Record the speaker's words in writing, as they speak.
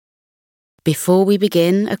Before we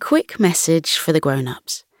begin, a quick message for the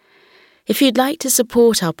grown-ups. If you'd like to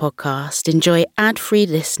support our podcast, enjoy ad-free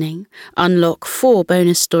listening, unlock 4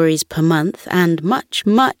 bonus stories per month, and much,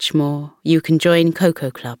 much more, you can join Coco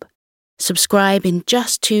Club. Subscribe in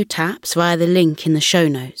just 2 taps via the link in the show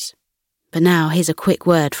notes. But now, here's a quick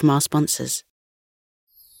word from our sponsors.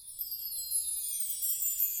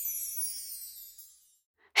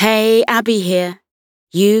 Hey, Abby here.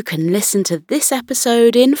 You can listen to this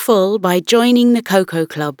episode in full by joining the Coco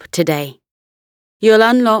Club today. You'll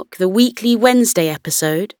unlock the weekly Wednesday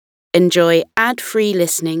episode, enjoy ad-free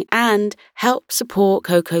listening, and help support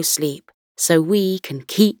Coco's sleep so we can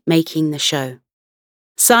keep making the show.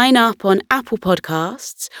 Sign up on Apple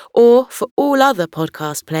Podcasts, or for all other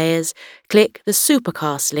podcast players, click the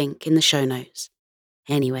Supercast link in the show notes.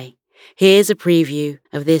 Anyway, here's a preview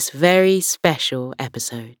of this very special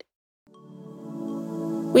episode.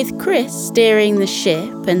 With Chris steering the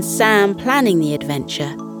ship and Sam planning the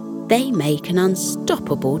adventure, they make an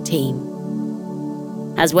unstoppable team.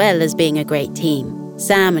 As well as being a great team,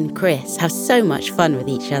 Sam and Chris have so much fun with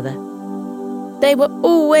each other. They were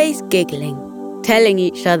always giggling, telling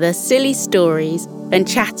each other silly stories and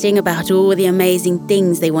chatting about all the amazing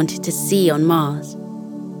things they wanted to see on Mars.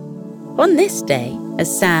 On this day,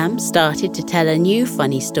 as Sam started to tell a new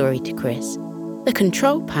funny story to Chris, the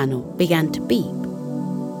control panel began to beep.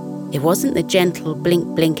 It wasn't the gentle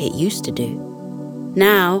blink-blink it used to do.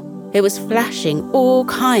 Now, it was flashing all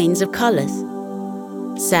kinds of colours.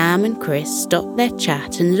 Sam and Chris stopped their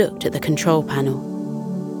chat and looked at the control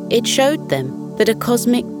panel. It showed them that a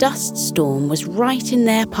cosmic dust storm was right in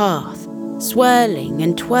their path, swirling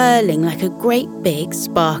and twirling like a great big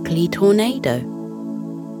sparkly tornado.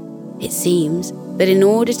 It seems that in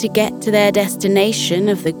order to get to their destination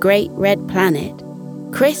of the Great Red Planet,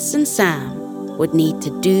 Chris and Sam would need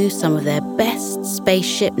to do some of their best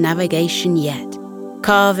spaceship navigation yet,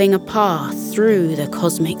 carving a path through the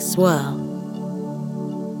cosmic swirl.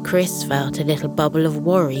 Chris felt a little bubble of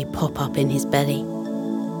worry pop up in his belly.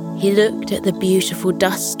 He looked at the beautiful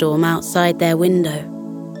dust storm outside their window.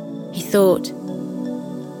 He thought,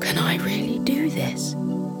 "Can I really do this?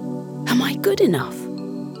 Am I good enough?"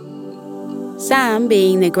 Sam,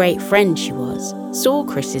 being the great friend she was, saw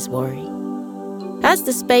Chris's worry. As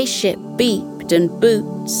the spaceship beeped and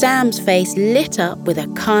booped, Sam's face lit up with a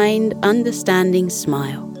kind, understanding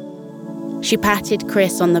smile. She patted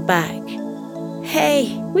Chris on the back.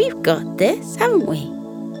 "Hey, we've got this, haven't we?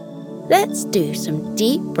 Let's do some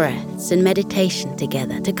deep breaths and meditation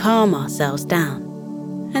together to calm ourselves down,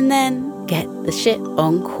 and then get the ship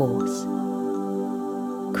on course."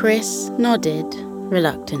 Chris nodded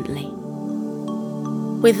reluctantly.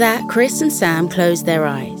 With that, Chris and Sam closed their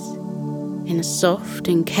eyes. In a soft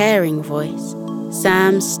and caring voice,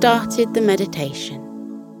 Sam started the meditation.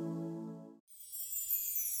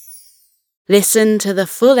 Listen to the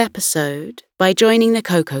full episode by joining the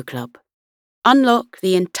Coco Club. Unlock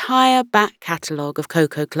the entire back catalogue of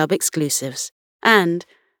Coco Club exclusives and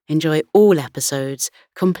enjoy all episodes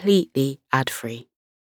completely ad-free.